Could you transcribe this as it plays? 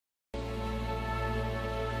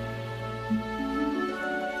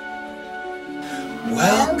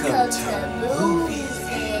Welcome to Movies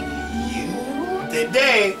and You.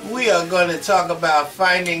 Today we are going to talk about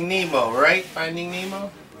Finding Nemo, right? Finding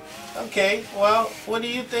Nemo? Okay, well, what do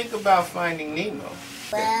you think about Finding Nemo?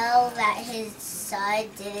 Well, that his son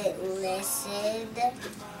didn't listen.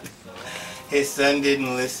 His son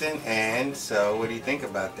didn't listen, and so what do you think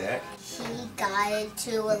about that? He got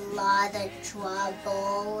into a lot of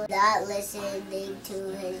trouble not listening to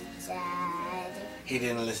his dad. He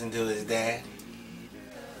didn't listen to his dad?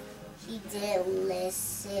 He didn't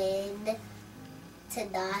listen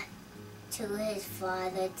to his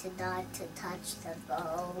father not to touch the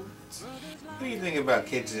boat. What do you think about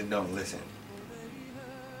kids that don't listen?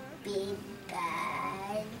 Being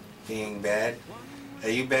bad. Being bad? Are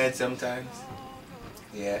you bad sometimes?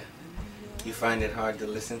 Yeah? You find it hard to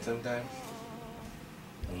listen sometimes?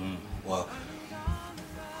 Well,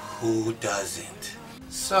 who doesn't?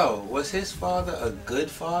 So, was his father a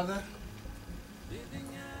good father?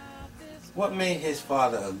 What made his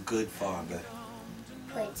father a good father?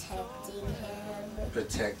 Protecting him.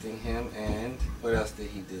 Protecting him, and what else did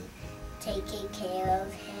he do? Taking care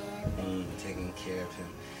of him. Taking care of him.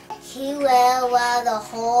 He went around the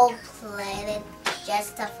whole planet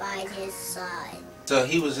just to find his son. So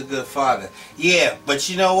he was a good father. Yeah, but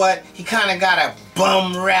you know what? He kind of got a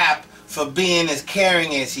bum rap for being as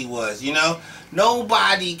caring as he was, you know?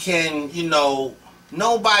 Nobody can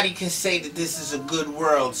say that this is a good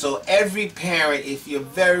world. So every parent, if you're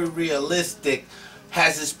very realistic,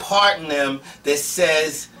 has this part in them that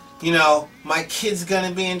says, you know, my kid's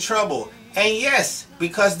gonna be in trouble. And yes,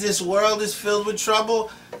 because this world is filled with trouble,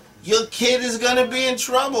 your kid is gonna be in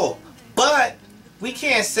trouble. But we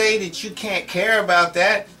can't say that you can't care about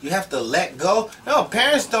that. You have to let go. No,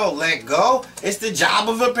 parents don't let go. It's the job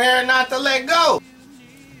of a parent not to let go.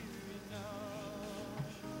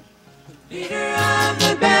 Leader of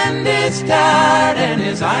the band is tired and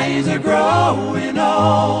his eyes are growing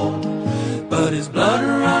old, but his blood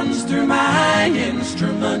runs through my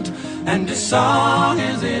instrument and his song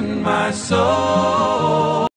is in my soul.